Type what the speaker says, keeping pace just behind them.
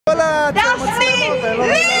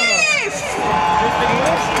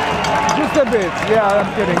Just a bit, yeah, I'm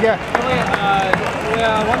kidding, yeah. We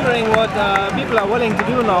are wondering what people are willing to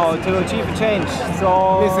do now to achieve a change.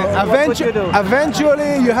 So, listen,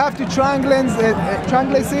 eventually you have to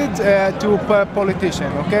translate it to a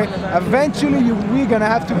politician, okay? Eventually we're gonna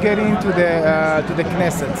have to get into the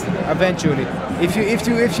Knesset. Eventually, if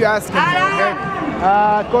you ask me, okay?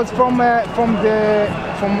 Because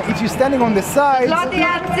if you're standing on the side,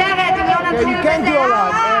 you can't do a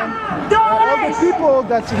lot. And all the people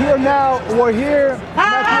that's here now were here,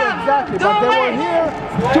 not here exactly, but they were here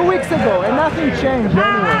 2 weeks ago, and nothing changed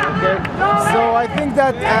anyway. Okay, so I think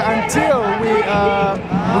that until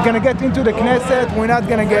we're gonna get into the Knesset, we're not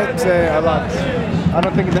gonna get a lot. I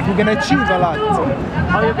don't think that we're gonna achieve a lot.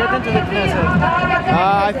 How you get into the Knesset?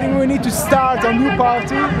 I think we need to start a new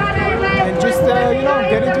party and just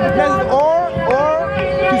get into the Knesset, or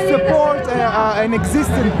to support an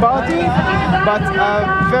existing party, but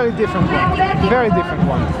a very different one. Very different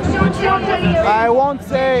one. Which one? I won't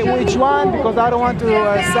say which one because I don't want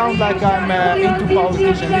to sound like I'm into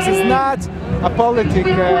politician. This is not a politic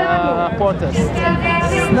protest.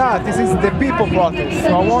 This is not. This is the people protest.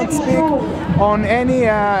 So I won't speak on any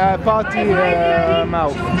party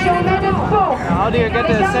mouth. How do you get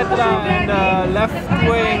the settler and left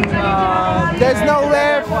wing? There's no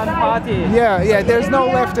left. One party. Yeah. There's no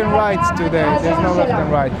left and right today. There's no left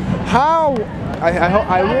and right. How?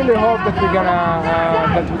 I really hope that we're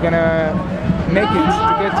gonna make it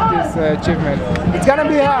to get to this achievement. It's gonna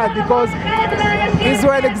be hard because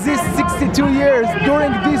Israel exists 62 years.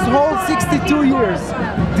 During these whole 62 years,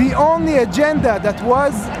 the only agenda that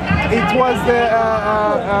was the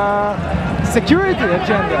security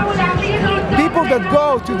agenda. People that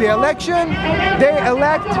go to the election, they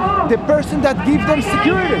elect the person that gives them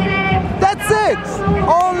security. That's it.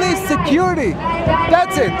 Only security.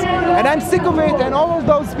 That's it. And I'm sick of it, and all of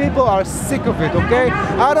those people are sick of it. Okay?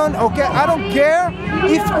 I don't care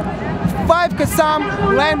if 5 Qassam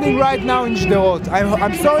landing right now in Sderot.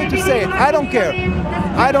 I'm sorry to say it. I don't care.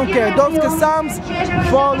 I don't care. Those Qassams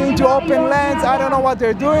fall into open lands. I don't know what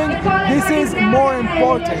they're doing. This is more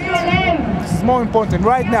important. This is more important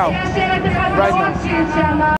right now. Right now.